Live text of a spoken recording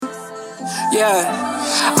Yeah,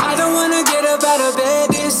 I don't wanna get up out of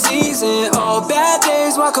bed this season. All bad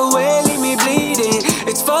days walk away, leave me bleeding.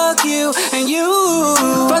 It's fuck you and you.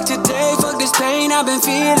 Fuck today, fuck this pain I've been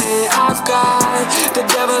feeling. I've got the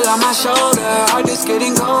devil on my shoulder, heart is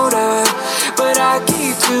getting colder, but I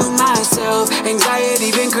keep to myself.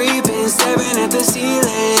 Anxiety been creeping, staring at the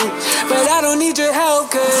ceiling, but I don't need your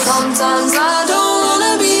help, cause sometimes I don't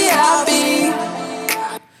wanna be happy.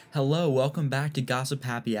 Hello, welcome back to Gossip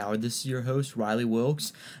Happy Hour. This is your host, Riley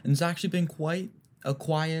Wilkes, and it's actually been quite a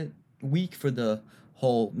quiet week for the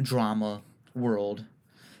whole drama world.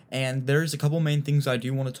 And there's a couple main things I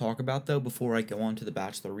do want to talk about, though, before I go on to the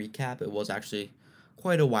Bachelor recap. It was actually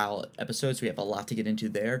quite a while episode, so we have a lot to get into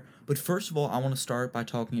there. But first of all, I want to start by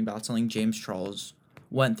talking about something James Charles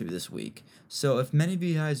went through this week. So if many of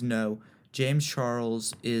you guys know, James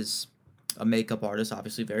Charles is a makeup artist,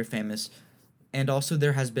 obviously very famous. And also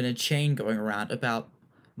there has been a chain going around about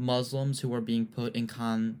Muslims who are being put in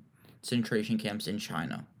concentration camps in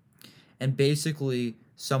China. And basically,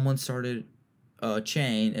 someone started a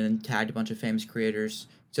chain and then tagged a bunch of famous creators,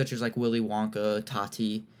 such as like Willy Wonka,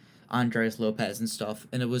 Tati, Andres Lopez, and stuff.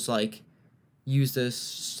 And it was like, use this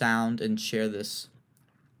sound and share this,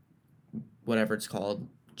 whatever it's called,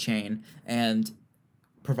 chain, and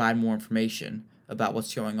provide more information about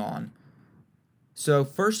what's going on. So,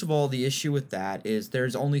 first of all, the issue with that is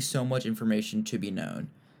there's only so much information to be known.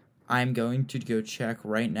 I'm going to go check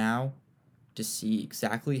right now to see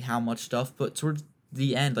exactly how much stuff, but towards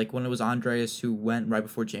the end, like when it was Andreas who went right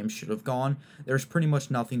before James should have gone, there's pretty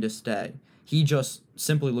much nothing to say. He just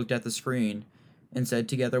simply looked at the screen and said,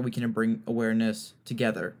 together we can bring awareness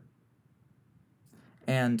together.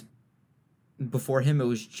 And before him, it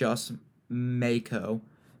was just Mako,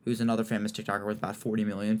 who's another famous TikToker with about 40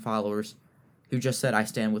 million followers, who just said, I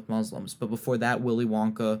stand with Muslims. But before that, Willy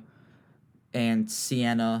Wonka and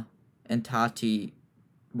Sienna and Tati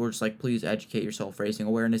were just like, please educate yourself, raising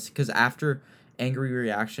awareness. Because after angry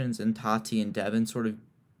reactions and Tati and Devin sort of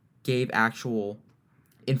gave actual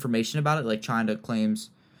information about it, like China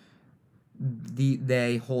claims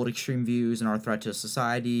they hold extreme views and are a threat to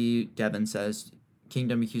society. Devin says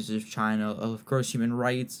Kingdom accuses China of gross human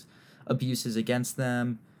rights abuses against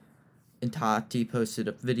them. And Tati posted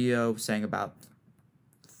a video saying about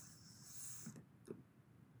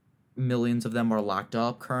millions of them are locked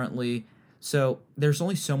up currently. So there's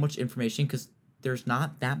only so much information because there's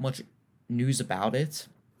not that much news about it.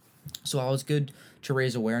 So it was good to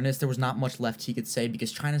raise awareness. There was not much left he could say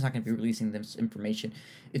because China's not going to be releasing this information.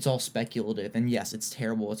 It's all speculative. And yes, it's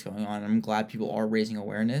terrible what's going on. I'm glad people are raising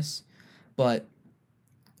awareness. But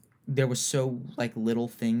there was so little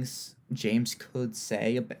things James could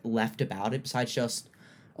say left about it besides just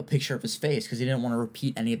a picture of his face because he didn't want to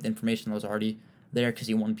repeat any of the information that was already there because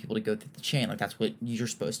he wanted people to go through the chain. Like, that's what you're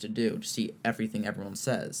supposed to do, to see everything everyone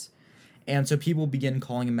says. And so people begin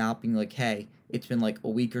calling him out, being like, hey, it's been like a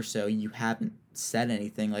week or so, you haven't said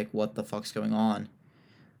anything, like, what the fuck's going on?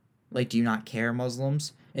 Like, do you not care,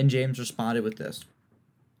 Muslims? And James responded with this.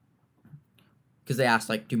 Because they asked,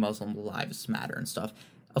 like, do Muslim lives matter and stuff.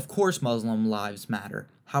 Of course Muslim lives matter.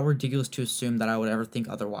 How ridiculous to assume that I would ever think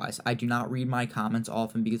otherwise. I do not read my comments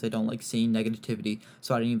often because I don't like seeing negativity,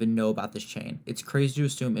 so I didn't even know about this chain. It's crazy to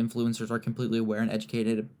assume influencers are completely aware and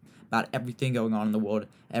educated about everything going on in the world,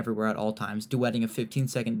 everywhere at all times. Duetting a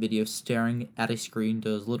 15-second video staring at a screen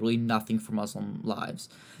does literally nothing for Muslim lives.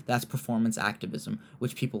 That's performance activism,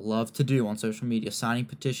 which people love to do on social media. Signing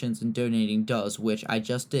petitions and donating does, which I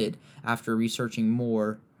just did after researching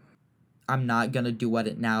more. I'm not going to duet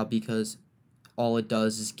it now because all it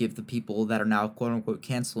does is give the people that are now quote-unquote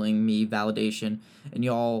canceling me validation, and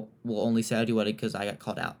y'all will only say I duetted because I got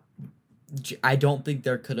called out. I don't think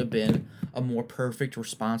there could have been a more perfect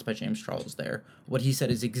response by James Charles there. What he said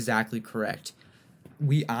is exactly correct.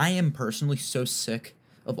 I am personally so sick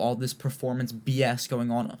of all this performance BS going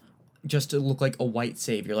on just to look like a white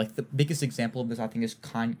savior. Like, the biggest example of this, I think, is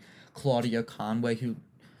Claudia Conway, who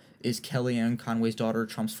is Kellyanne Conway's daughter,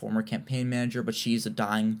 Trump's former campaign manager, but she's a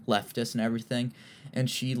dying leftist and everything, and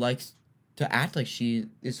she likes to act like she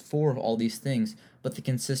is for all these things, but that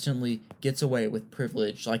consistently gets away with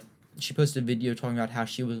privilege. Like, she posted a video talking about how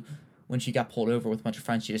she was, when she got pulled over with a bunch of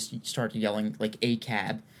friends, she just started yelling, like, a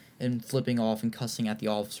cab, and flipping off and cussing at the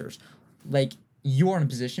officers. Like, you are in a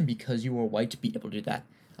position because you are white to be able to do that.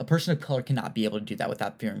 A person of color cannot be able to do that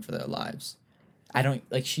without fearing for their lives.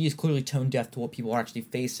 She is clearly tone deaf to what people are actually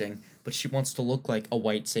facing, but she wants to look like a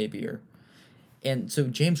white savior. And so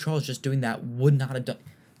James Charles just doing that would not have done.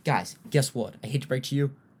 Guys, guess what? I hate to break to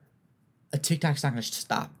you. A TikTok's not going to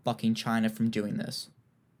stop fucking China from doing this.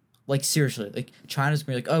 Like, seriously. Like, China's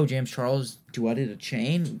going to be like, oh, James Charles duetted a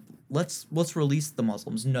chain? let's release the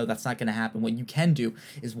Muslims. No, that's not going to happen. What you can do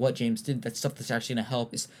is what James did. That stuff that's actually going to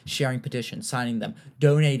help is sharing petitions, signing them,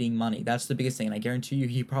 donating money. That's the biggest thing, and I guarantee you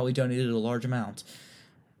he probably donated a large amount.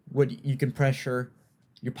 What you can pressure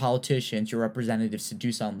your politicians, your representatives to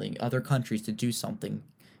do something, other countries to do something,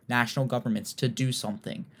 national governments to do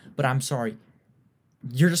something. But I'm sorry,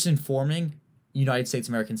 you're just informing United States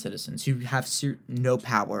American citizens who have no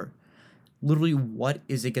power. Literally, what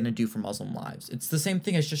is it going to do for Muslim lives? It's the same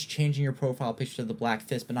thing as just changing your profile picture to the Black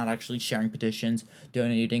Fist, but not actually sharing petitions,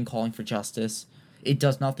 donating, calling for justice. It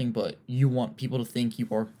does nothing but you want people to think you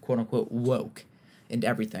are quote-unquote woke and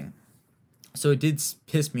everything. So it did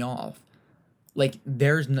piss me off. Like,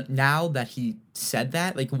 there's now that he said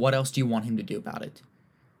that, like, what else do you want him to do about it?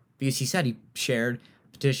 Because he said he shared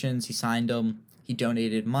petitions, he signed them, he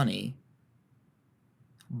donated money.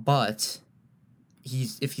 But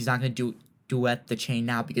if he's not going to duet the chain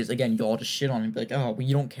now, because, again, you all just shit on him, be like, oh, well,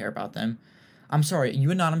 you don't care about them. I'm sorry, you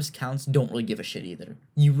anonymous accounts don't really give a shit either.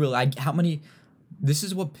 You really, this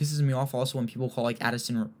is what pisses me off also when people call, like,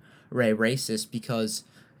 Addison Rae racist, because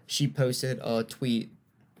she posted a tweet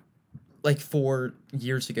like 4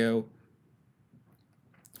 years ago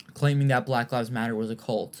claiming that Black Lives Matter was a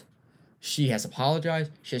cult. She has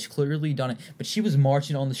apologized. She has clearly done it. But she was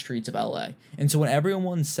marching on the streets of LA. And so when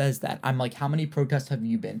everyone says that, I'm like, how many protests have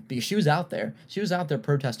you been? Because she was out there. She was out there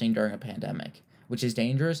protesting during a pandemic, which is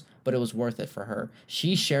dangerous, but it was worth it for her.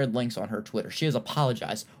 She shared links on her Twitter. She has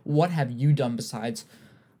apologized. What have you done besides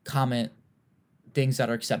comment things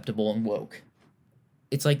that are acceptable and woke?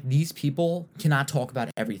 It's like these people cannot talk about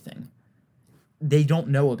everything. They don't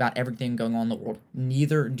know about everything going on in the world.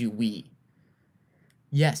 Neither do we.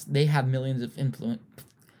 Yes, they have millions of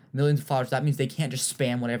followers. That means they can't just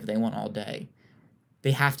spam whatever they want all day.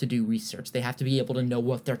 They have to do research. They have to be able to know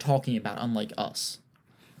what they're talking about, unlike us.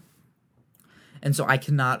 And so I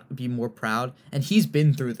cannot be more proud. And he's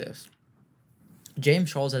been through this.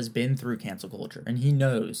 James Charles has been through cancel culture, and he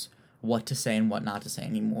knows what to say and what not to say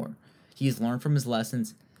anymore. He's learned from his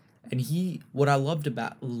lessons. And what I love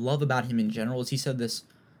about him in general is he said this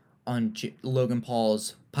on Logan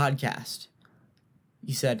Paul's podcast.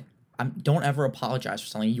 He said, don't ever apologize for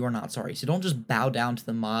something you are not sorry. So don't just bow down to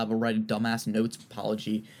the mob or write a dumbass notes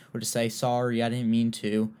apology or to say, sorry, I didn't mean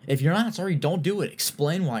to. If you're not sorry, don't do it.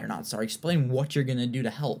 Explain why you're not sorry. Explain what you're going to do to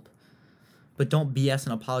help. But don't BS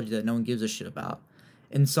an apology that no one gives a shit about.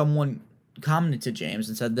 And someone commented to James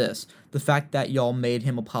and said this: the fact that y'all made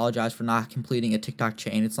him apologize for not completing a TikTok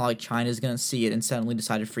chain, it's not like China's gonna see it and suddenly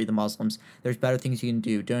decide to free the Muslims. There's better things you can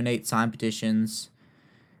do. Donate, sign petitions,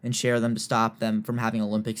 and share them to stop them from having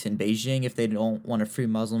Olympics in Beijing if they don't want to free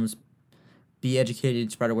Muslims. Be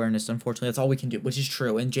educated, spread awareness. Unfortunately, that's all we can do, which is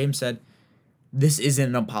true. And James said, this isn't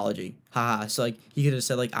an apology. Haha. So, like, he could have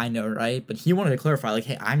said, like, I know, right? But he wanted to clarify, like,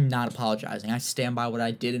 hey, I'm not apologizing. I stand by what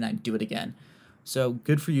I did and I do it again. So,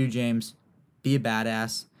 good for you, James. Be a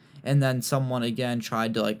badass. And then someone again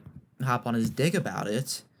tried to like hop on his dick about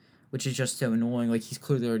it, which is just so annoying. Like, he's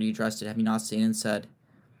clearly already addressed it. Have you not seen it? And said,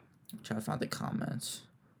 try to find the comments.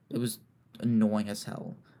 It was annoying as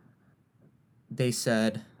hell. They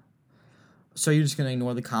said, so you're just gonna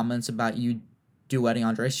ignore the comments about you duetting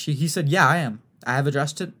Andres? He said, yeah, I am. I have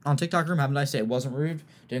addressed it on TikTok room. Haven't I say it wasn't rude?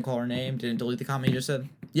 Didn't call her name. Didn't delete the comment. He just said,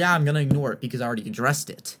 yeah, I'm gonna ignore it because I already addressed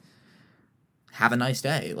it. Have a nice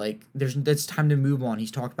day. Like, it's time to move on.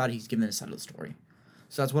 He's talked about it. He's given his side of the story.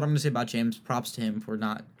 So that's what I'm going to say about James. Props to him for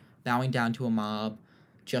not bowing down to a mob,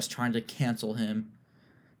 just trying to cancel him.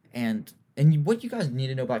 And what you guys need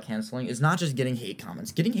to know about canceling is not just getting hate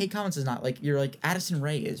comments. Getting hate comments is not like, you're like, Addison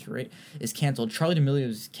Rae is, right? Is canceled. Charli D'Amelio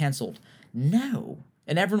is canceled. No.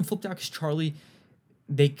 And everyone flipped out because Charli,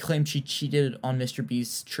 they claimed she cheated on Mr.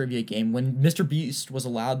 Beast's trivia game when Mr. Beast was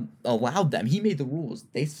allowed them. He made the rules.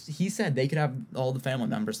 He said they could have all the family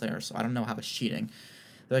members there, so I don't know how it's cheating.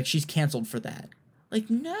 They're like, she's canceled for that. Like,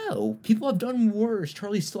 no. People have done worse.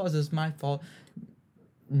 Charli still has, it's my fault,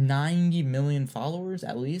 90 million followers,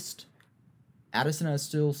 at least. Addison has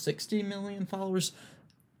still 60 million followers.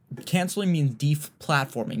 Canceling means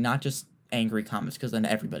deplatforming, not just angry comments, because then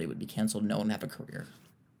everybody would be canceled. No one would have a career.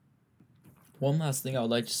 One last thing I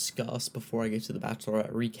would like to discuss before I get to the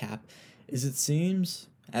Bachelorette recap is it seems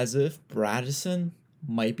as if Bradison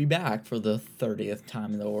might be back for the 30th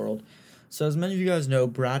time in the world. So as many of you guys know,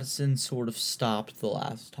 Bradison sort of stopped the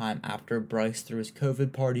last time after Bryce threw his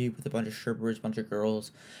COVID party with a bunch of strippers, a bunch of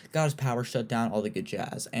girls, got his power shut down, all the good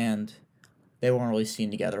jazz, and they weren't really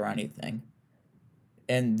seen together or anything.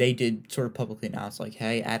 And they did sort of publicly announce, like,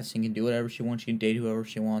 hey, Addison can do whatever she wants, she can date whoever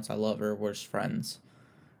she wants, I love her, we're just friends.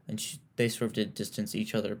 And they sort of did distance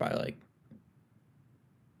each other by, like,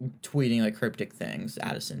 tweeting like cryptic things.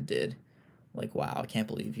 Addison did, like, wow, I can't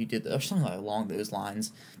believe you did that, or something like along those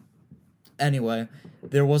lines. Anyway,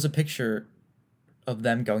 there was a picture of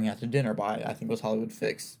them going out to dinner by, I think it was Hollywood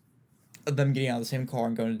Fix, of them getting out of the same car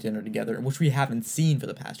and going to dinner together, which we haven't seen for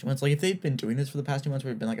the past 2 months. Like, if they've been doing this for the past 2 months,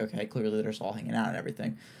 we've been like, okay, clearly they're just all hanging out and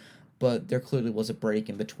everything. But there clearly was a break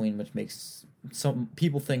in between, which makes some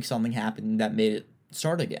people think something happened that made it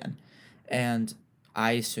start again. And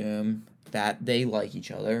I assume that they like each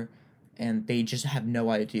other, and they just have no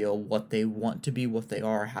idea what they want to be, what they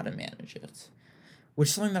are, how to manage it. Which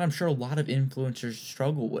is something that I'm sure a lot of influencers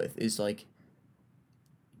struggle with, is like,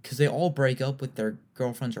 because they all break up with their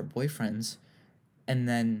girlfriends or boyfriends, and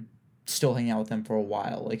then still hang out with them for a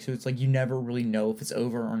while. Like, so it's like you never really know if it's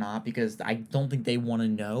over or not, because I don't think they want to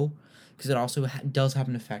know, because it also does have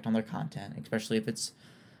an effect on their content, especially if it's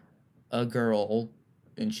a girl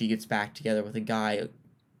and she gets back together with a guy.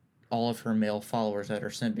 All of her male followers that are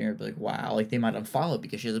simping are like, wow, like, they might unfollow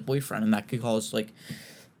because she has a boyfriend, and that could cause like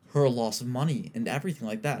her loss of money and everything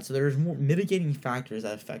like that. So there's more mitigating factors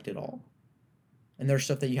that affect it all, and there's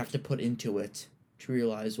stuff that you have to put into it to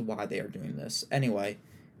realize why they are doing this. Anyway,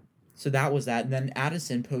 so that was that. And then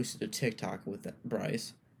Addison posted a TikTok with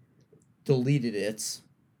Bryce, deleted it,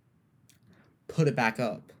 put it back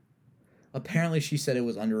up. Apparently she said it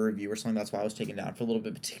was under review or something, that's why I was taken down for a little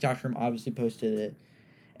bit, but TikTok Room obviously posted it.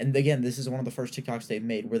 And again, this is one of the first TikToks they've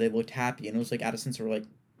made where they looked happy, and it was like Addison sort of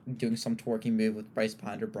like doing some twerking move with Bryce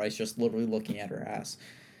behind her, Bryce just literally looking at her ass,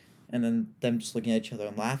 and then them just looking at each other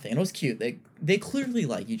and laughing. And it was cute. They clearly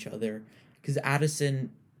like each other, because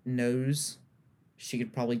Addison knows she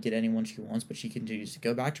could probably get anyone she wants, but she continues to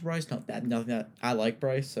go back to Bryce. Nothing that I like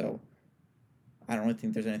Bryce, so I don't really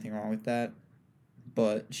think there's anything wrong with that.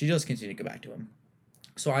 But she does continue to go back to him.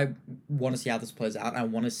 So I want to see how this plays out. I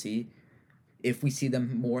want to see if we see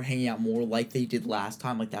them more hanging out more like they did last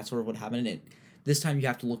time, like that's sort of what happened. And this time you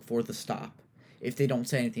have to look for the stop. If they don't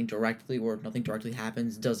say anything directly, or if nothing directly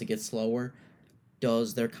happens, does it get slower?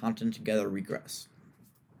 Does their content together regress?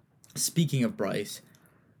 Speaking of Bryce,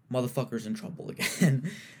 motherfucker's in trouble again.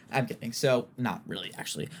 I'm kidding. So, not really,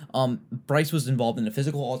 actually. Bryce was involved in a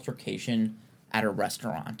physical altercation at a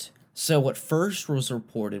restaurant. So what first was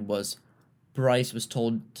reported was Bryce was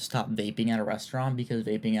told to stop vaping at a restaurant because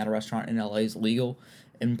vaping at a restaurant in LA is illegal,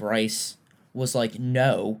 and Bryce was like,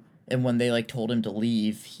 no, and when they like told him to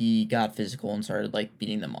leave, he got physical and started like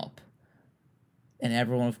beating them up. And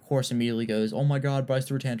everyone, of course, immediately goes, oh my god, Bryce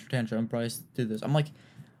threw a tantrum, Bryce did this. I'm like,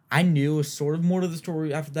 I knew a sort of more to the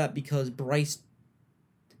story after that, because Bryce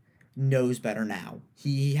knows better now.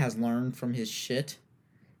 He has learned from his shit,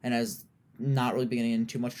 and has not really been getting in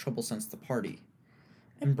too much trouble since the party.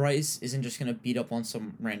 And Bryce isn't just going to beat up on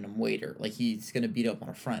some random waiter. Like, he's going to beat up on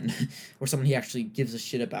a friend. Or someone he actually gives a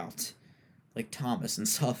shit about. Like Thomas and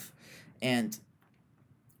stuff. And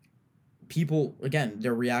people, again,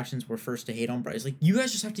 their reactions were first to hate on Bryce. Like, you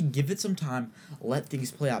guys just have to give it some time, let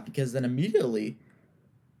things play out. Because then immediately,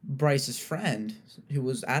 Bryce's friend, who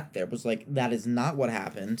was at there, was like, that is not what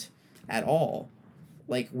happened at all.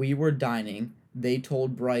 Like, we were dining. They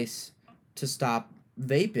told Bryce to stop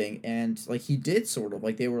vaping, and like he did, sort of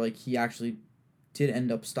like they were like, he actually did end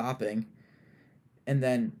up stopping, and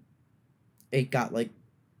then it got like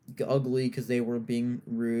ugly because they were being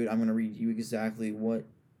rude. I'm gonna read you exactly what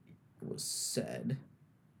was said.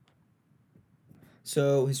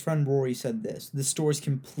 So his friend Rory said this story's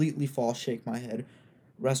completely false, shake my head.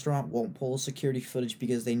 Restaurant won't pull security footage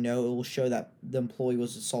because they know it will show that the employee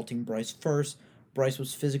was assaulting Bryce first. Bryce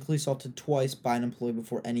was physically assaulted twice by an employee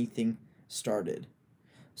before anything started.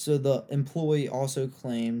 So the employee also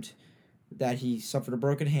claimed that he suffered a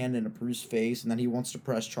broken hand and a bruised face, and that he wants to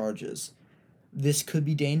press charges. This could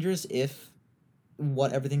be dangerous if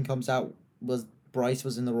what everything comes out was Bryce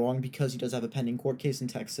was in the wrong, because he does have a pending court case in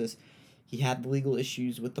Texas. He had legal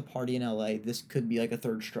issues with the party in LA. This could be like a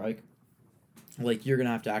third strike. Like, you're going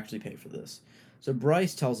to have to actually pay for this. So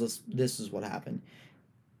Bryce tells us this is what happened.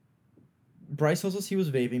 Bryce tells us he was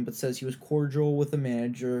vaping, but says he was cordial with the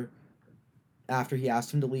manager after he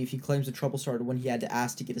asked him to leave. He claims the trouble started when he had to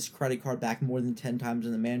ask to get his credit card back more than 10 times,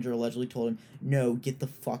 and the manager allegedly told him, no, get the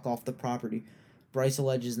fuck off the property. Bryce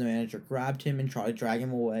alleges the manager grabbed him and tried to drag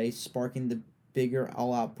him away, sparking the bigger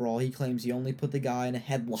all-out brawl. He claims he only put the guy in a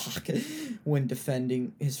headlock when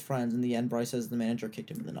defending his friends. In the end, Bryce says the manager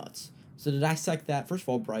kicked him in the nuts. So to dissect that, first of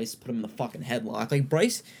all, Bryce put him in the fucking headlock. Like,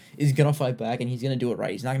 Bryce is gonna fight back, and he's gonna do it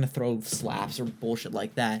right. He's not gonna throw slaps or bullshit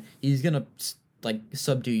like that. He's gonna, like,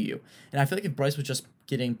 subdue you. And I feel like if Bryce was just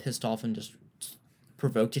getting pissed off and just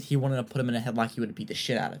provoked it, he wanted to put him in a headlock, he would have beat the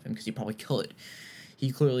shit out of him, because he probably could.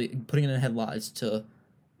 He clearly, putting him in a headlock is to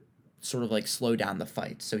sort of like slow down the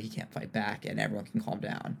fight so he can't fight back and everyone can calm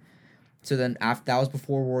down. So then after that was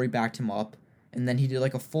before Rory backed him up, and then he did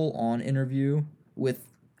like a full on interview with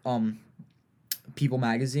People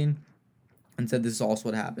magazine and said this is also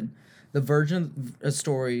what happened. The version of a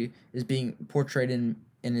story is being portrayed and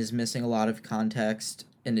is missing a lot of context,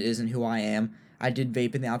 and it isn't who I am. I did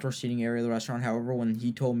vape in the outdoor seating area of the restaurant. However, when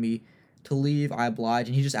he told me to leave, I obliged,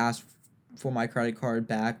 and he just asked for my credit card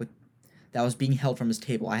back that was being held from his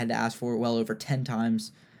table. I had to ask for it well over 10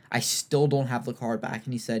 times. I still don't have the card back,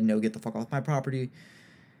 and he said, no, get the fuck off my property.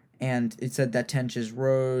 And it said that tensions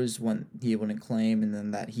rose when he wouldn't claim, and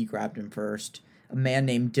then that he grabbed him first. A man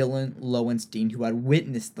named Dylan Lowenstein, who had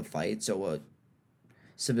witnessed the fight, so a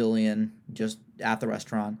civilian just at the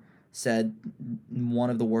restaurant, said one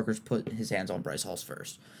of the workers put his hands on Bryce Hall's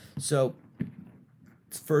first. So,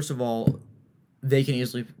 first of all,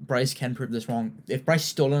 Bryce can prove this wrong. If Bryce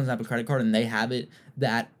still doesn't have a credit card and they have it,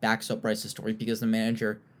 that backs up Bryce's story because the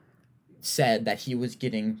manager said that he was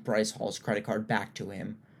getting Bryce Hall's credit card back to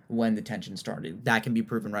him when the tension started. That can be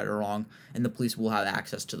proven right or wrong, and the police will have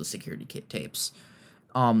access to the security tapes.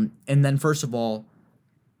 And then, first of all,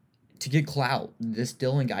 to get clout, this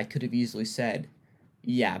Dylan guy could have easily said,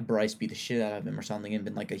 yeah, Bryce beat the shit out of him or something and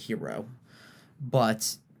been like a hero.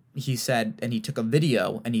 But he said, and he took a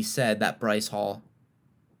video, and he said that Bryce Hall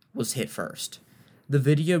was hit first. The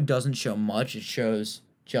video doesn't show much. It shows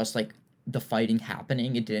just, like, the fighting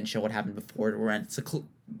happening. It didn't show what happened before it went. It's a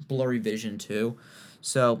blurry vision, too.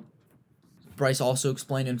 So, Bryce also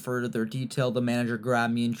explained in further detail, the manager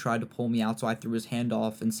grabbed me and tried to pull me out, so I threw his hand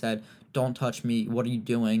off and said, don't touch me, what are you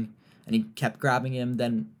doing? And he kept grabbing him.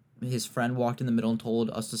 Then his friend walked in the middle and told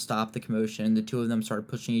us to stop the commotion. The two of them started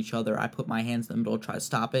pushing each other. I put my hands in the middle to try to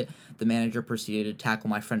stop it. The manager proceeded to tackle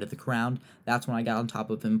my friend to the ground. That's when I got on top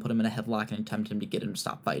of him, put him in a headlock, and attempted to get him to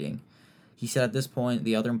stop fighting. He said at this point,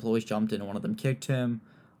 the other employees jumped in and one of them kicked him.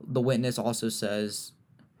 The witness also says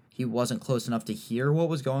he wasn't close enough to hear what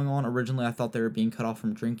was going on. Originally, I thought they were being cut off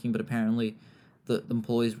from drinking, but apparently the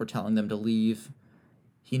employees were telling them to leave.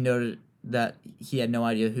 He noted that he had no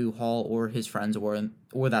idea who Hall or his friends were,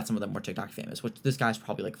 or that some of them were TikTok famous, which this guy's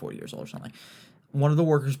probably like 40 years old or something. One of the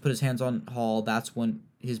workers put his hands on Hall. That's when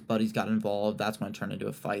his buddies got involved. That's when it turned into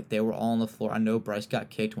a fight. They were all on the floor. I know Bryce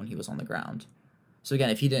got kicked when he was on the ground. So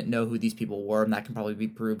again, if he didn't know who these people were, and that can probably be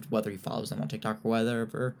proved whether he follows them on TikTok or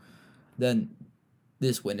whatever, then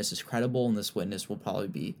this witness is credible, and this witness will probably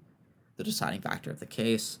be the deciding factor of the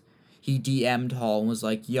case. He DM'd Hall and was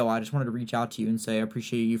like, yo, I just wanted to reach out to you and say I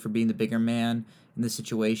appreciate you for being the bigger man in this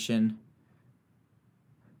situation.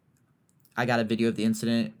 I got a video of the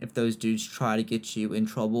incident. If those dudes try to get you in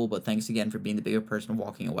trouble, but thanks again for being the bigger person and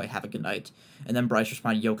walking away. Have a good night. And then Bryce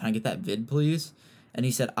responded, yo, can I get that vid, please? And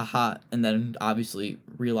he said, aha. And then obviously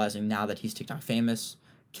realizing now that he's TikTok famous,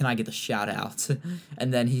 can I get the shout out?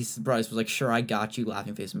 And then Bryce was like, sure, I got you,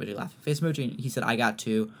 laughing face emoji, laughing face emoji. And he said, I got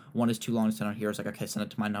two. One is too long to send on here. I was like, okay, send it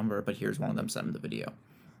to my number, but here's one of them, send him the video.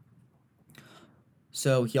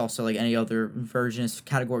 So he also, like any other version, is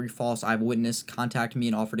category false. I have a witness contact me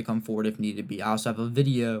and offer to come forward if needed be. I also have a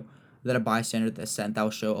video that a bystander that sent that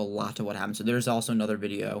will show a lot of what happened. So there's also another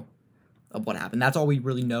video of what happened. That's all we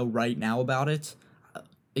really know right now about it.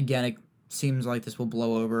 Again, it seems like this will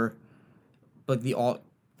blow over, but the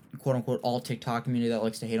quote-unquote all TikTok community that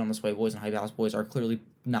likes to hate on the Sway Boys and Hype House Boys are clearly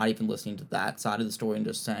not even listening to that side of the story and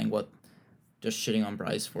just shitting on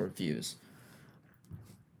Bryce for views.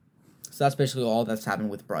 So that's basically all that's happened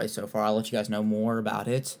with Bryce so far. I'll let you guys know more about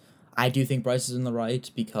it. I do think Bryce is in the right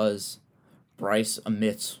because Bryce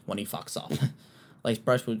admits when he fucks up. Like,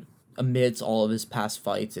 Bryce admits all of his past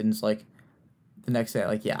fights, and it's like, the next day,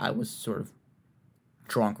 like, yeah, I was sort of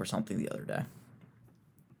drunk or something the other day.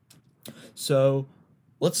 So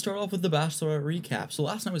let's start off with the Bachelorette recap. So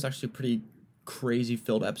last night was actually a pretty crazy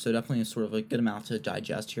filled episode. Definitely a sort of a good amount to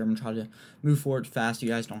digest here. I'm going to try to move forward fast. You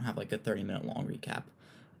guys don't have like a 30-minute long recap.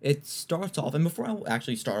 It starts off, and before I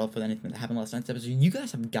actually start off with anything that happened last night's episode, you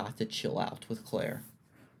guys have got to chill out with Claire.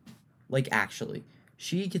 Like, actually.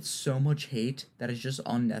 She gets so much hate that is just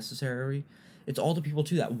unnecessary. It's all the people,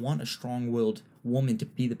 too, that want a strong-willed woman to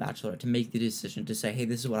be the Bachelorette, to make the decision, to say, hey,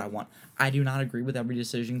 this is what I want. I do not agree with every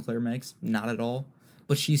decision Claire makes, not at all,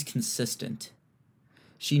 but she's consistent.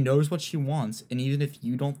 She knows what she wants, and even if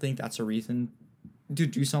you don't think that's a reason to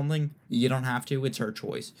do something, you don't have to. It's her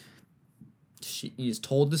choice. She is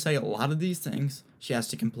told to say a lot of these things. She has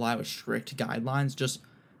to comply with strict guidelines. Just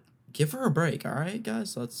give her a break, all right,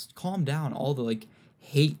 guys? Let's calm down. All the, like,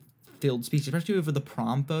 hate filled speech, especially over the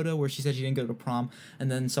prom photo where she said she didn't go to prom,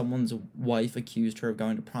 and then someone's wife accused her of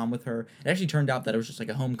going to prom with her. It actually turned out that it was just like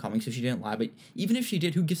a homecoming, so she didn't lie. But even if she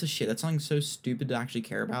did, who gives a shit? That's something so stupid to actually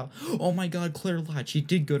care about. Oh my god, Claire lied. She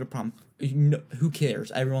did go to prom. No, who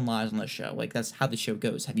cares? Everyone lies on this show. Like, that's how the show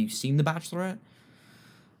goes. Have you seen The Bachelorette?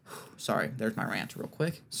 Sorry, there's my rant real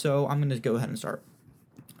quick. So I'm gonna go ahead and start.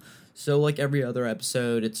 So, like every other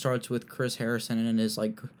episode, it starts with Chris Harrison and his,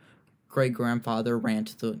 like, great-grandfather rant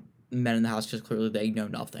to the men in the house because clearly they know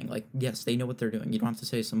nothing. Like, yes, they know what they're doing. You don't have to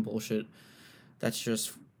say some bullshit that's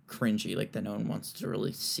just cringy, like, that no one wants to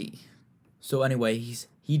really see. So, anyway,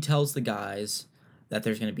 he tells the guys that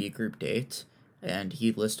there's going to be a group date, and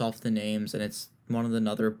he lists off the names, and it's one of the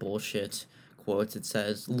other bullshit quotes. It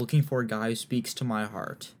says, "Looking for a guy who speaks to my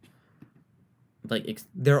heart." Like,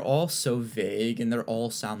 they're all so vague, and they're all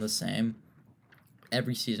sound the same.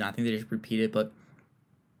 Every season, I think they just repeat it, but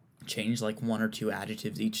change, like, one or two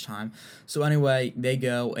adjectives each time. So, anyway, they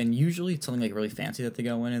go, and usually it's something, like, really fancy that they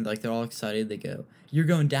go in, and, like, they're all excited. They go, "You're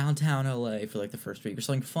going downtown LA for, like, the first week," or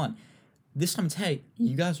something fun. This time it's, "Hey,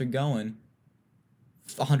 you guys are going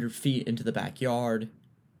 100 feet into the backyard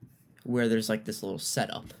where there's, like, this little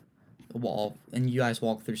setup, a wall, and you guys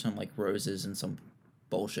walk through some, like, roses and some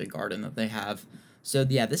bullshit garden that they have." So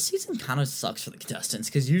yeah, this season kind of sucks for the contestants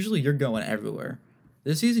because usually you're going everywhere.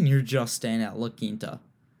 This season you're just staying at La Quinta,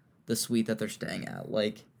 the suite that they're staying at.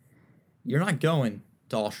 Like, you're not going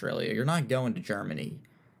to Australia, you're not going to Germany,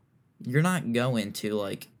 you're not going to,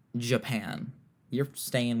 like, Japan. You're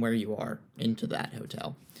staying where you are, into that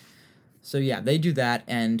hotel. So yeah, they do that,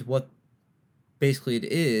 and what basically it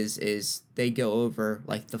is they go over,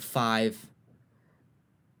 like, the 5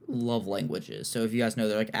 love languages. So if you guys know,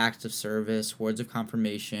 they're, like, acts of service, words of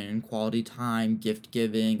confirmation, quality time, gift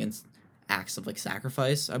giving, and acts of, like,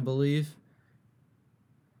 sacrifice, I believe.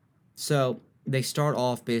 So they start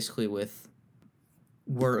off basically with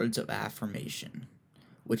words of affirmation,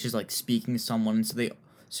 which is, like, speaking to someone.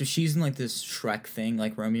 So she's in, like, this Shrek thing,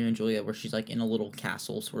 like Romeo and Juliet, where she's, like, in a little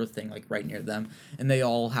castle sort of thing, like, right near them, and they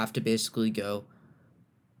all have to basically go,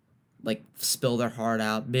 like, spill their heart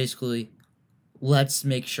out. Basically, let's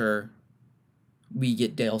make sure we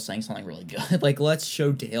get Dale saying something really good. Like, let's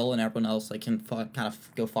show Dale and everyone else, like, can kind of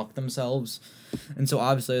go fuck themselves. And so,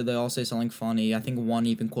 obviously, they all say something funny. I think one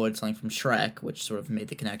even quoted something from Shrek, which sort of made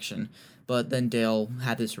the connection. But then Dale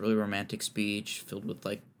had this really romantic speech filled with,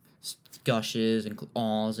 like, gushes and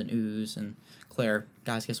ahs and oohs. And Claire,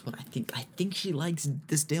 guys, guess what? I think she likes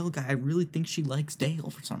this Dale guy. I really think she likes Dale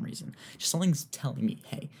for some reason. Just something's telling me,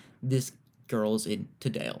 hey, this girl's into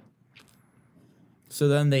Dale. So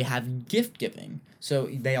then they have gift giving. So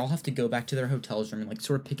they all have to go back to their hotel's room and, like,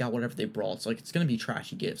 sort of pick out whatever they brought. So, like, it's gonna be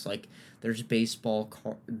trashy gifts. Like, there's baseball,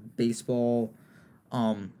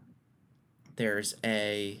 there's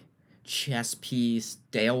a chess piece.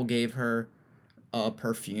 Dale gave her a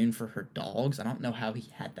perfume for her dogs. I don't know how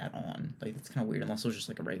he had that on. Like, it's kind of weird unless it was just,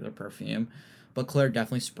 like, a regular perfume. But Claire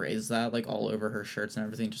definitely sprays that, like, all over her shirts and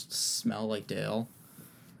everything just to smell like Dale.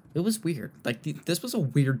 It was weird. Like, this was a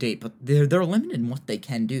weird date, but they're limited in what they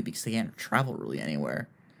can do because they can't travel really anywhere.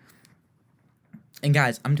 And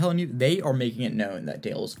guys, I'm telling you, they are making it known that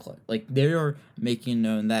Dale is Claire. Like, they are making it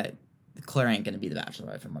known that Claire ain't going to be the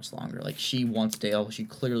Bachelorette for much longer. Like, she wants Dale. She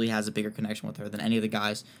clearly has a bigger connection with her than any of the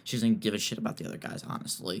guys. She doesn't give a shit about the other guys,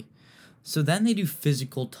 honestly. So then they do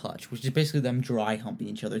physical touch, which is basically them dry humping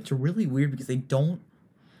each other. It's really weird because they don't,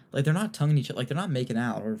 like, they're not tonguing each other. Like, they're not making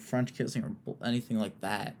out or French kissing or anything like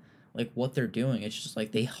that. Like, what they're doing, it's just,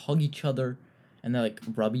 like, they hug each other and they, like,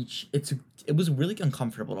 rub it was really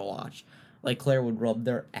uncomfortable to watch. Like, Claire would rub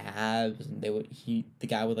their abs, and the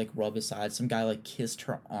guy would, like, rub his side. Some guy, like, kissed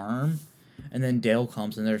her arm, and then Dale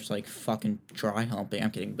comes, and they're just, like, fucking dry humping. I'm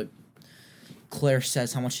kidding, but Claire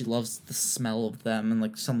says how much she loves the smell of them, and,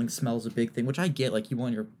 like, something smells a big thing, which I get. Like, you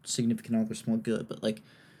want your significant other to smell good, but, like,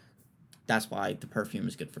 that's why the perfume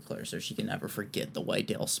is good for Claire, so she can never forget the way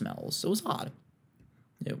Dale smells. So it was odd.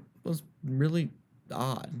 It was really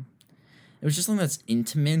odd. It was just something that's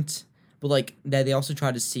intimate, but, like, that they also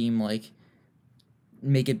try to seem, like,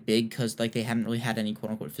 make it big because, like, they haven't really had any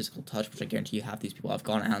quote-unquote physical touch, which I guarantee you half these people have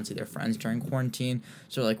gone out and see their friends during quarantine.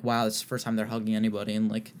 So, like, wow, this is the first time they're hugging anybody in,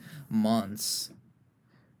 like, months.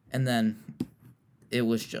 And then it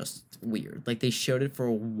was just weird. Like, they showed it for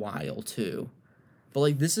a while, too. But,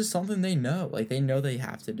 like, this is something they know. Like, they know they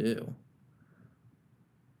have to do.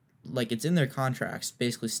 Like, it's in their contracts,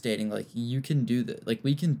 basically stating, like, you can do that. Like,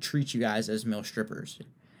 we can treat you guys as male strippers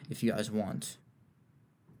if you guys want.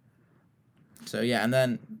 So, yeah, and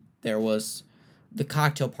then there was the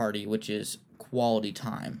cocktail party, which is quality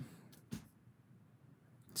time.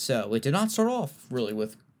 So, it did not start off, really,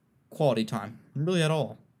 with quality time, really at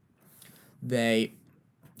all. They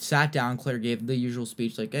sat down. Claire gave the usual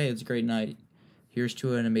speech, like, "Hey, it's a great night. Here's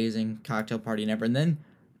to an amazing cocktail party and ever." And then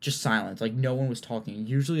just silence. Like, no one was talking.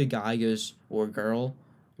 Usually a guy goes, or a girl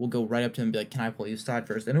will go right up to him and be like, "Can I pull you aside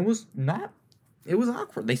first?" And it was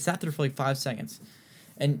awkward. They sat there for like 5 seconds.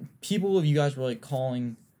 And people of you guys were like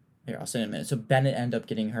calling, here, I'll say in a minute. So Bennett ended up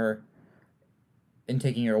getting her and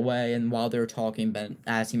taking her away. And while they were talking, Bennett,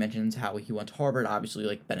 as he mentions how he went to Harvard, obviously,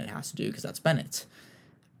 like, Bennett has to do because that's Bennett.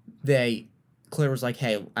 Claire was like,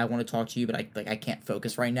 "Hey, I want to talk to you, but I can't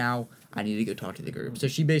focus right now. I need to go talk to the group." So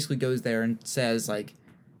she basically goes there and says, like,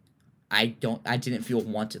 I didn't feel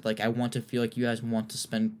wanted. Like, I want to feel like you guys want to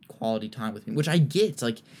spend quality time with me, which I get.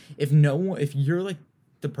 Like, if you're like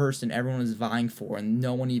the person everyone is vying for and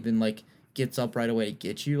no one even like gets up right away to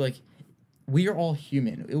get you, like, we are all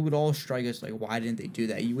human. It would all strike us like, why didn't they do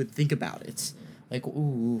that? You would think about it. Like,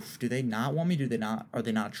 ooh, do they not want me? Are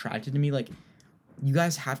they not attracted to me? Like, you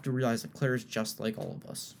guys have to realize that Claire is just like all of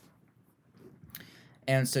us.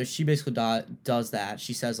 And so she basically does that.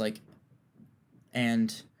 She says, like,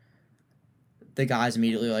 and the guys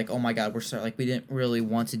immediately are like, "Oh my God, we're sorry. Like, we didn't really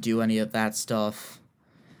want to do any of that stuff.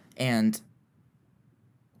 And,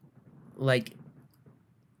 like,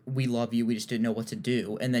 we love you. We just didn't know what to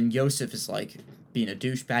do." And then Yosef is, like, being a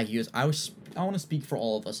douchebag. He goes, I want to speak for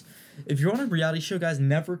all of us. If you're on a reality show, guys,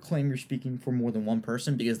 never claim you're speaking for more than one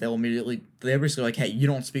person because they're basically like, "Hey, you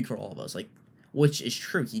don't speak for all of us." Like, which is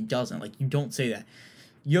true. He doesn't. Like, you don't say that.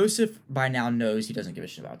 Yosef by now knows he doesn't give a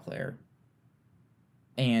shit about Claire.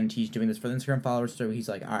 And he's doing this for the Instagram followers, so he's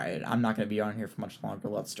like, "All right, I'm not going to be on here for much longer.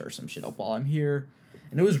 Let's stir some shit up while I'm here."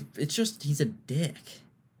 And it's just, he's a dick.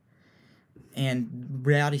 And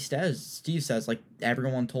Steve says, like,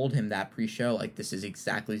 everyone told him that pre-show, like, this is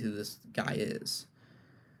exactly who this guy is.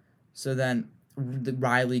 So then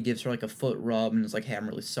Riley gives her, like, a foot rub and is like, "Hey, I'm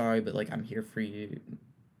really sorry, but, like, I'm here for you."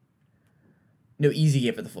 No, Easy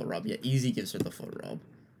gave her the foot rub. Yeah, Easy gives her the foot rub.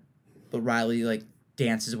 But Riley, like,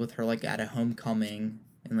 dances with her, like, at a homecoming.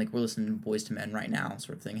 And, like, we're listening to Boys to Men right now,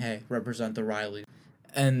 sort of thing. Hey, represent the Riley.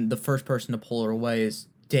 And the first person to pull her away is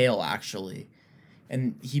Dale, actually.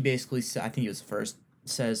 And he basically, I think he was the first,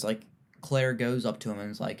 says, like, Claire goes up to him and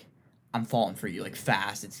is like, "I'm falling for you, like,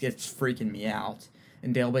 fast. It's freaking me out."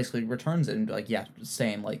 And Dale basically returns it and be like, "Yeah,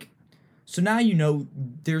 same." Like, so now you know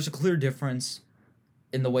there's a clear difference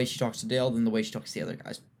in the way she talks to Dale than the way she talks to the other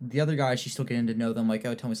guys. The other guys, she's still getting to know them, like,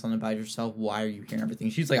 "Oh, tell me something about yourself. Why are you here and everything?"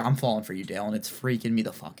 She's like, "I'm falling for you, Dale," and it's freaking me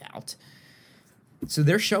the fuck out. So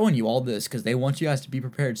they're showing you all this because they want you guys to be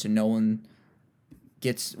prepared so no one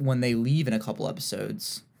gets, when they leave in a couple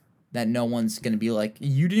episodes, that no one's going to be like,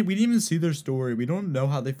 we didn't even see their story. We don't know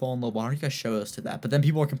how they fall in love. Why don't you guys show us to that? But then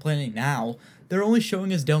people are complaining now. They're only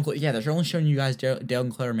showing us Dale and Claire. Yeah, they're only showing you guys Dale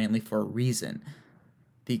and Claire mainly for a reason.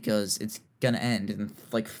 Because it's going to end in,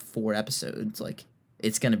 like, 4 episodes. Like,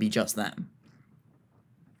 it's going to be just them.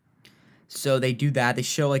 So they do that. They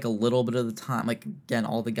show, like, a little bit of the time. Like, again,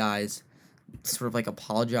 all the guys sort of, like,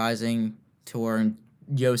 apologizing to her. And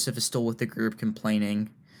Yosef is still with the group complaining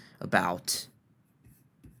about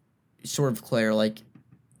sort of Claire, like,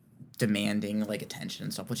 demanding, like, attention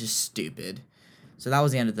and stuff, which is stupid. So that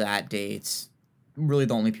was the end of that date. Really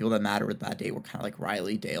the only people that matter with that date were kind of like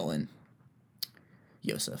Riley, Dale, and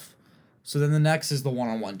Yosef. So then the next is the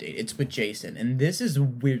one-on-one date. It's with Jason, and this is the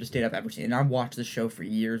weirdest date I've ever seen. And I've watched this show for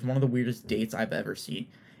years. One of the weirdest dates I've ever seen.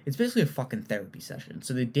 It's basically a fucking therapy session.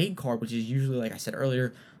 So the date card, which is usually, like I said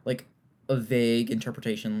earlier, like a vague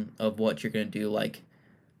interpretation of what you're gonna do, like,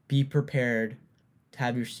 be prepared to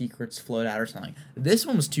have your secrets float out or something. This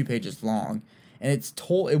one was 2 pages long, and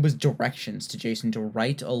it was directions to Jason to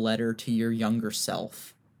write a letter to your younger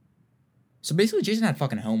self. So basically, Jason had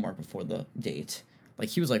fucking homework before the date. Like,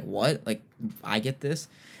 he was like, "What? Like, I get this?"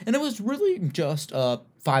 And it was really just a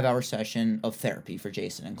 5-hour session of therapy for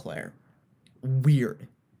Jason and Claire. Weird.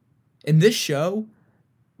 In this show,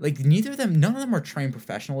 like, none of them are trained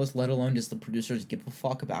professionals, let alone does the producers give a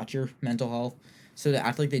fuck about your mental health. So to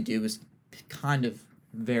act like they do is kind of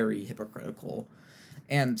very hypocritical.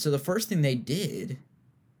 And so the first thing they did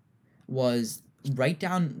was write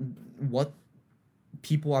down what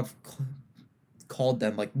people have called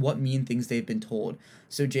them, like, what mean things they've been told.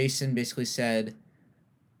 So Jason basically said,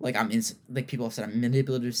 like, people have said I'm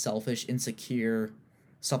manipulative, selfish, insecure,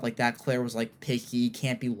 stuff like that. Claire was like, picky,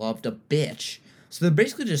 can't be loved, a bitch. So they're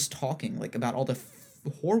basically just talking, like, about all the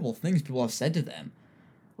horrible things people have said to them.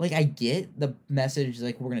 Like, I get the message,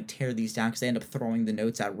 like, we're gonna tear these down, because they end up throwing the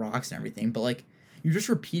notes at rocks and everything, but, like, you're just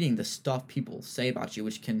repeating the stuff people say about you,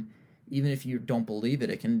 which can, even if you don't believe it,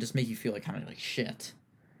 it can just make you feel like kind of like shit.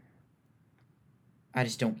 I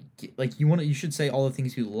just don't get, like, you should say all the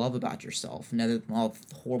things you love about yourself, rather than all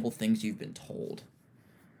the horrible things you've been told.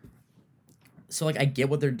 So, like, I get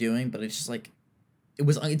what they're doing, but it's just, like,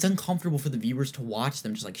 it's uncomfortable for the viewers to watch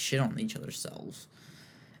them just, like, shit on each other's selves.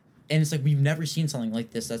 And it's like, we've never seen something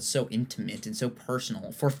like this that's so intimate and so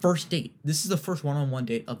personal. For a first date. This is the first one-on-one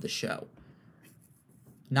date of the show.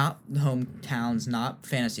 Not hometowns, not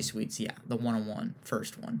fantasy suites. Yeah, the one-on-one,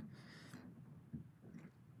 first one.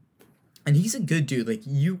 And he's a good dude. Like,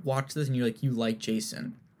 you watch this and you're like, you like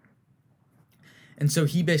Jason. And so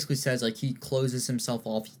he basically says, like, he closes himself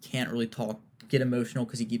off. He can't really talk, get emotional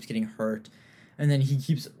because he keeps getting hurt. And then he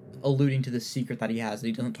keeps alluding to the secret that he has that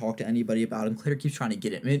he doesn't talk to anybody about. And Claire keeps trying to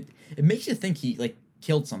get it. It makes you think he, like,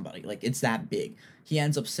 killed somebody. Like, it's that big. He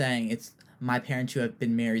ends up saying, it's my parents who have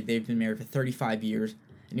been married. They've been married for 35 years.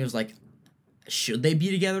 And he was like, should they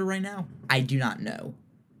be together right now? I do not know.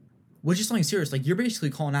 Which is something serious. Like, you're basically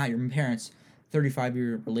calling out your parents'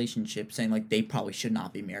 35-year relationship, saying, like, they probably should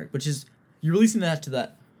not be married. Which is, you're releasing that to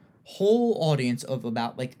that whole audience of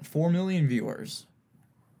about, like, 4 million viewers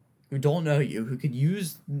who don't know you, who could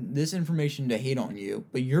use this information to hate on you.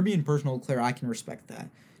 But you're being personal, Claire. I can respect that.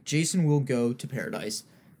 Jason will go to paradise.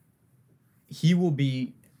 He will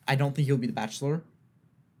be... I don't think he'll be the Bachelor.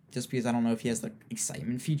 Just because I don't know if he has the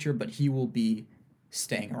excitement feature, but he will be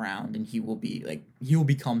staying around, and he will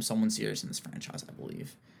become someone serious in this franchise, I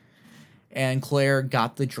believe. And Claire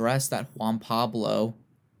got the dress that Juan Pablo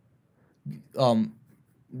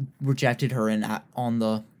rejected her in on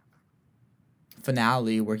the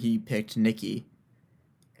finale where he picked Nikki,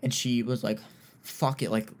 and she was like, fuck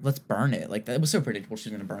it, like, let's burn it. Like, that was so predictable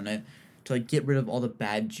she's gonna burn it to, like, get rid of all the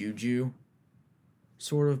bad juju,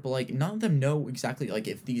 sort of. But, like, none of them know exactly, like,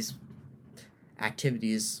 if these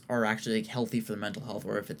activities are actually, like, healthy for their mental health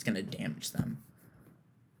or if it's gonna damage them.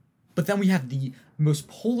 But then we have the most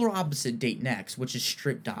polar opposite date next, which is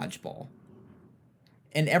strip dodgeball.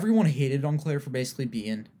 And everyone hated on Claire for basically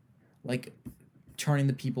being, like, turning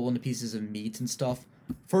the people into pieces of meat and stuff.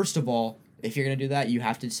 First of all, if you're gonna do that, you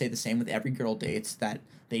have to say the same with every girl dates, that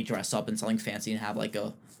they dress up in something fancy and have, like,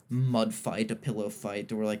 a mud fight, a pillow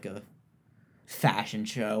fight, or, like, a fashion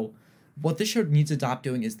show. What this show needs to stop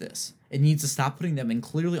doing is this. It needs to stop putting them in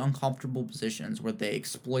clearly uncomfortable positions where they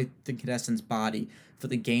exploit the contestant's body for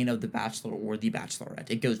the gain of the Bachelor or the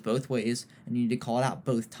Bachelorette. It goes both ways, and you need to call it out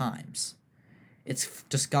both times. It's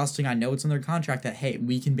disgusting. I know it's in their contract that, hey,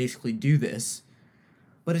 we can basically do this,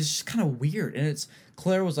 but it's just kind of weird. And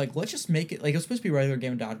Claire was like, let's just make it, like, it was supposed to be a regular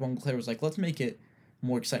game of dodgeball, and Claire was like, let's make it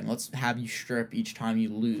more exciting. Let's have you strip each time you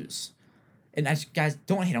lose. And guys,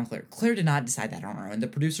 don't hate on Claire. Claire did not decide that on her own. The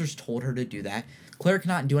producers told her to do that. Claire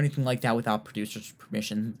cannot do anything like that without producers'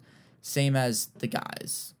 permission. Same as the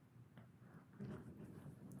guys.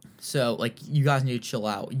 So, like, you guys need to chill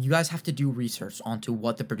out. You guys have to do research onto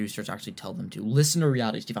what the producers actually tell them to. Listen to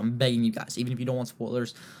Reality Steve. I'm begging you guys. Even if you don't want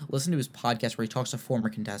spoilers, listen to his podcast where he talks to former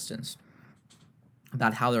contestants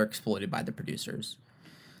about how they're exploited by the producers.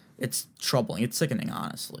 It's troubling. It's sickening,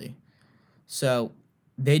 honestly. So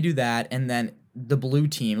they do that, and then the blue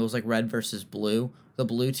team, it was like red versus blue. The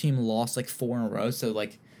blue team lost like 4 in a row, so,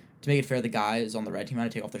 like, to make it fair, the guys on the red team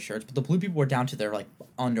had to take off their shirts, but the blue people were down to their, like,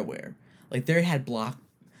 underwear. Like, they had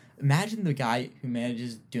imagine the guy who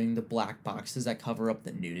manages doing the black boxes that cover up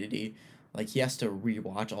the nudity. Like, he has to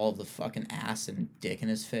rewatch all of the fucking ass and dick in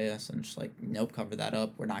his face, and just like, nope, cover that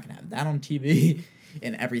up. We're not gonna have that on TV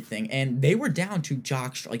and everything. And they were down to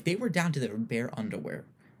like, they were down to their bare underwear,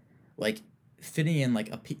 like, fitting in like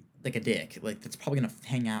a dick, like, that's probably gonna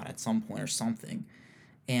hang out at some point or something.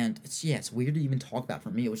 And it's weird to even talk about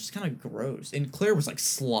for me. It was just kind of gross. And Claire was like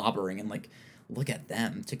slobbering and like, look at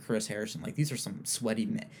them, to Chris Harrison. Like, these are some sweaty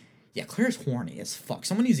men. Yeah, Claire's horny as fuck.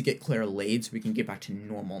 Someone needs to get Claire laid so we can get back to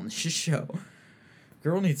normal in this show.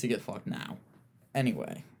 Girl needs to get fucked now.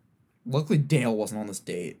 Anyway, luckily Dale wasn't on this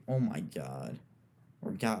date. Oh my god.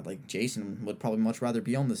 Or god, like, Jason would probably much rather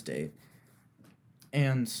be on this date.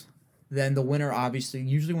 And then the winner, obviously,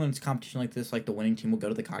 usually when it's competition like this, like, the winning team will go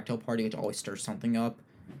to the cocktail party, which always stirs something up.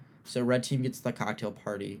 So red team gets the cocktail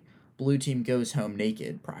party. Blue team goes home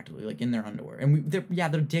naked, practically, like, in their underwear. And their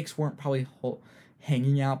dicks weren't probably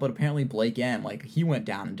hanging out, but apparently Blake M, like, he went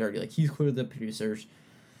down and dirty. Like, he's clearly the producer's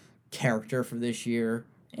character for this year,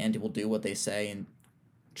 and will do what they say and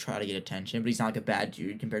try to get attention. But he's not like a bad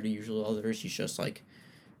dude compared to usually others. He's just, like,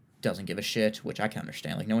 doesn't give a shit, which I can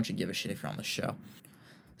understand. Like, no one should give a shit if you're on the show.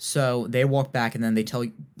 So they walk back, and then they tell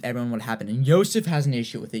everyone what happened. And Yosef has an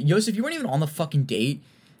issue with it. Yosef, you weren't even on the fucking date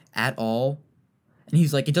at all. And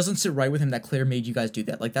he's like, it doesn't sit right with him that Claire made you guys do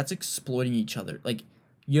that. Like, that's exploiting each other. Like,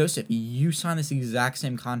 Yosef, you signed this exact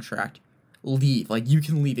same contract leave. Like, you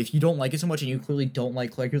can leave. If you don't like it so much and you clearly don't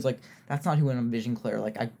like Claire, he was like, that's not who I envision Claire.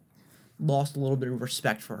 Like, I lost a little bit of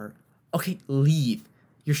respect for her. Okay, leave.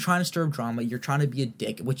 You're trying to stir up drama. You're trying to be a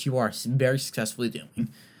dick, which you are very successfully doing.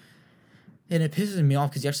 And it pisses me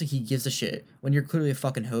off because he gives a shit when you're clearly a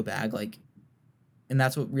fucking hoe bag. Like, and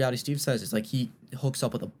that's what Reality Steve says. It's like he hooks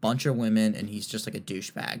up with a bunch of women and he's just like a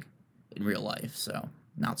douchebag in real life. So,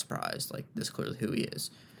 not surprised. Like, this is clearly who he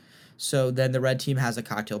is. So then the red team has a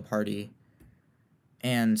cocktail party.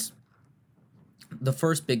 And the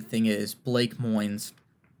first big thing is Blake Moynes,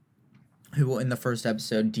 who in the first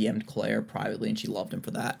episode DM'd Claire privately and she loved him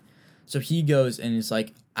for that. So he goes and is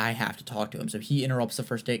like, I have to talk to him. So he interrupts the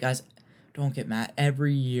first date. Guys, don't get mad.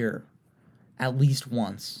 Every year, at least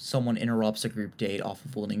once, someone interrupts a group date off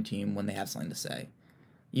of a winning team when they have something to say.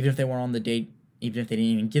 Even if they weren't on the date, even if they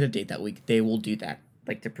didn't even get a date that week, they will do that.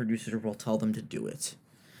 Like, the producer will tell them to do it.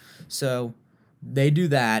 So they do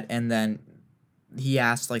that, and then he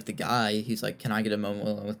asks, like, the guy, he's like, can I get a moment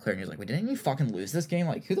alone with Claire? And he's like, wait, didn't you fucking lose this game?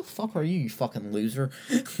 Like, who the fuck are you fucking loser?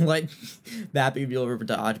 Like, that big deal over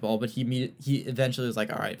dodgeball, but he eventually was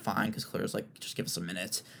like, all right, fine, because Claire's like, just give us a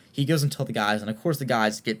minute. He goes and tells the guys, and of course the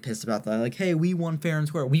guys get pissed about that, like, hey, we won fair and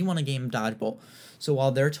square, we won a game of dodgeball. So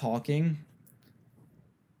while they're talking,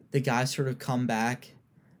 the guys sort of come back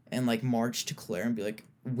and, like, march to Claire and be like,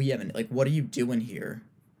 we haven't, like, what are you doing here?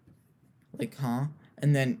 Like, huh?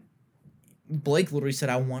 And then Blake literally said,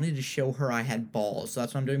 I wanted to show her I had balls. So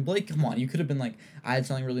that's what I'm doing. Blake, come on. You could have been like, I had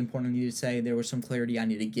something really important I needed to say. There was some clarity I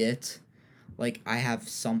need to get. Like, I have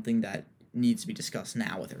something that needs to be discussed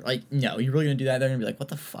now with her. Like, no, you're really going to do that? They're going to be like, what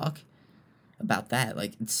the fuck about that?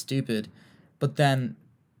 Like, it's stupid. But then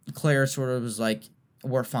Claire sort of was like,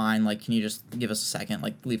 we're fine. Like, can you just give us a second?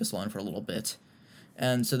 Like, leave us alone for a little bit.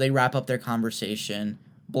 And so they wrap up their conversation.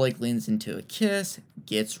 Blake leans into a kiss,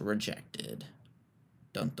 gets rejected.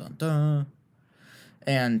 Dun, dun, dun.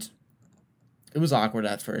 And it was awkward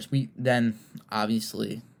at first. Then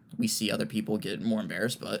obviously we see other people get more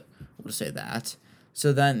embarrassed, but we'll just say that.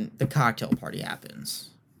 So then the cocktail party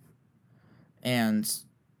happens. And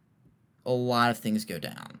a lot of things go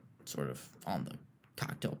down sort of on the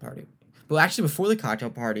cocktail party. But actually before the cocktail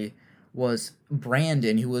party was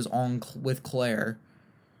Brandon, who was on with Claire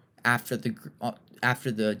after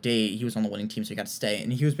the date. He was on the winning team, so he got to stay.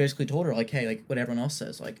 And he was basically told her, like, hey, like what everyone else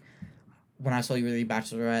says, like, when I saw you were the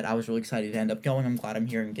Bachelorette, I was really excited to end up going. I'm glad I'm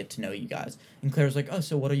here and get to know you guys. And Claire's like, oh,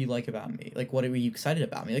 so what do you like about me? Like, what are you excited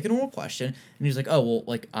about me? Like, a normal question. And he's like, oh, well,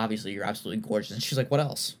 like, obviously you're absolutely gorgeous. And she's like, what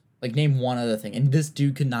else? Like, name one other thing. And this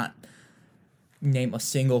dude could not name a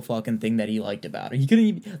single fucking thing that he liked about her. He couldn't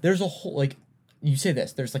even, there's a whole, like, you say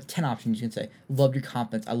this, there's like 10 options you can say. Love your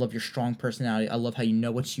confidence. I love your strong personality. I love how you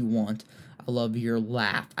know what you want. I love your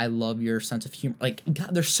laugh. I love your sense of humor. Like, God,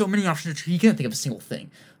 there's so many options. You can't think of a single thing.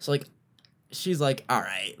 So, like, she's like, all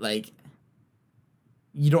right, like,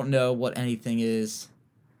 you don't know what anything is.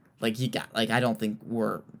 Like, I don't think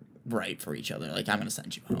we're right for each other. Like, I'm going to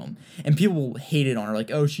send you home. And people hated on her. Like,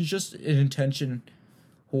 oh, she's just an intention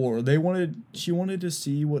whore. She wanted to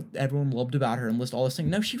see what everyone loved about her and list all this thing.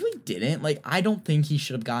 No, she really didn't. Like, I don't think he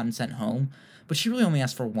should have gotten sent home. But she really only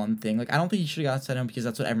asked for one thing. Like, I don't think he should have gotten sent home because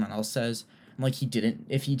that's what everyone else says. And, like,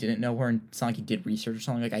 if he didn't know her and it's not like he did research or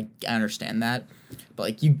something, like, I understand that. But,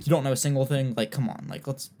 like, you don't know a single thing. Like, come on. Like,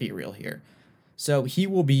 let's be real here. So, he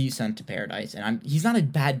will be sent to paradise. And he's not a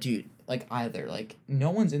bad dude, like, either. Like,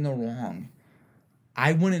 no one's in the wrong.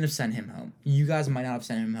 I wouldn't have sent him home. You guys might not have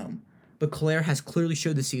sent him home. But Claire has clearly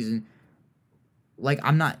showed this season, like,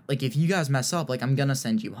 I'm not, like, if you guys mess up, like, I'm gonna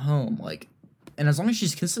send you home. Like, and as long as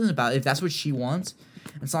she's consistent about it, if that's what she wants,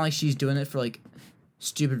 it's not like she's doing it for, like,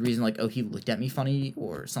 stupid reason, like, oh, he looked at me funny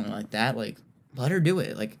or something like that. Like, let her do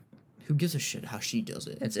it. Like, who gives a shit how she does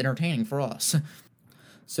it? It's entertaining for us.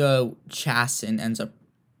 So Chasten ends up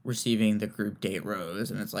receiving the group date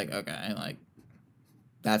rose, and it's like, okay, like,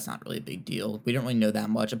 that's not really a big deal. We don't really know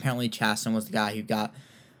that much. Apparently Chasten was the guy who got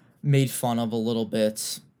made fun of a little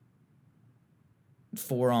bit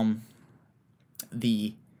for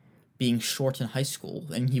the being short in high school,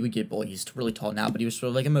 and he would get bullied. He's really tall now, but he was sort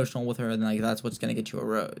of, like, emotional with her, and, like, that's what's gonna get you a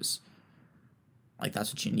rose. Like,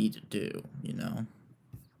 that's what you need to do, you know?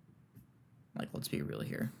 Like, let's be real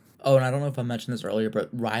here. Oh, and I don't know if I mentioned this earlier, but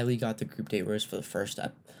Riley got the group date rose for the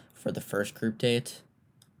first group date.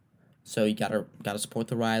 So you gotta support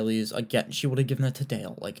the Rileys. Again, she would have given it to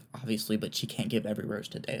Dale, like, obviously, but she can't give every rose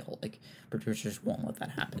to Dale. Like, producers won't let that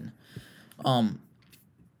happen.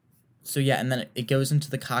 So yeah, and then it goes into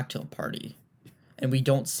the cocktail party, and we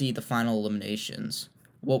don't see the final eliminations.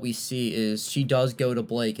 What we see is she does go to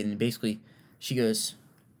Blake, and basically she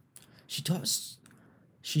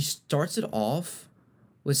starts it off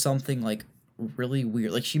with something like really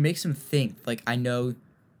weird. Like she makes him think. Like I know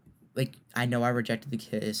I rejected the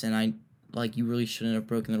kiss, and I like you really shouldn't have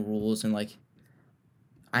broken the rules, and like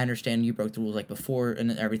I understand you broke the rules like before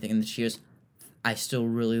and everything, and she goes, I still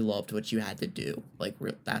really loved what you had to do. Like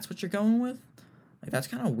that's what you're going with. Like, that's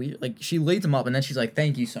kind of weird. Like, she leads him up, and then she's like,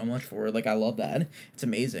 thank you so much for it. Like, I love that. It's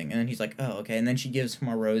amazing. And then he's like, oh, okay. And then she gives him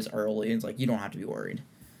a rose early, and it's like, you don't have to be worried.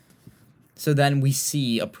 So then we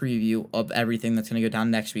see a preview of everything that's going to go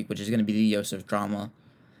down next week, which is going to be the Yosef drama.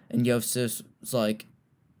 And Yosef's like,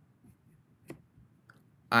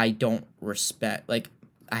 I don't respect, like,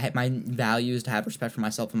 my value is to have respect for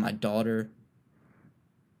myself and my daughter.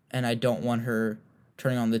 And I don't want her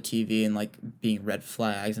turning on the TV and, like, being red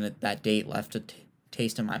flags, and that date left a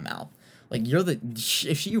taste in my mouth. Like,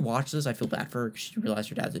 if she watched this, I feel bad for her, because she realized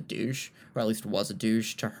her dad's a douche, or at least was a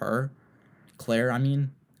douche to her, Claire, I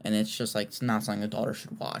mean, and it's just, like, it's not something a daughter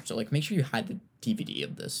should watch, so, like, make sure you hide the DVD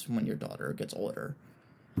of this when your daughter gets older.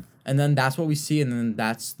 And then that's what we see, and then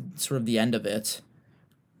that's sort of the end of it.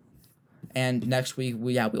 And next week,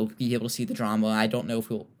 we'll be able to see the drama. I don't know if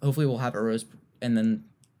hopefully we'll have a rose, and then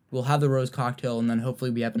we'll have the rose cocktail, and then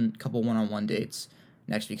hopefully we have a couple one-on-one dates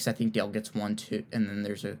next week, because I think Dale gets one, too, and then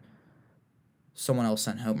there's someone else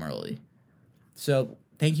sent home early. So,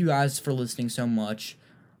 thank you guys for listening so much.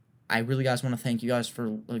 I really, guys, want to thank you guys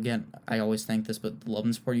for, again, I always thank this, but the love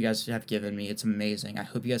and support you guys have given me, it's amazing. I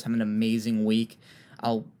hope you guys have an amazing week.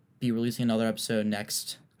 I'll be releasing another episode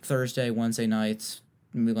next Thursday, Wednesday nights,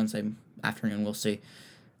 maybe Wednesday afternoon, we'll see,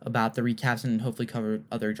 about the recaps and hopefully cover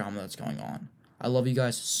other drama that's going on. I love you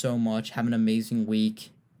guys so much. Have an amazing week.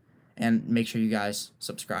 And make sure you guys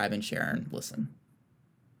subscribe and share and listen.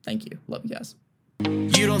 Thank you. Love you guys.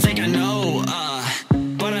 You don't think I know,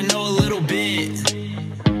 but I know a little bit.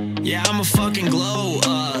 Yeah, I'm a fucking glow.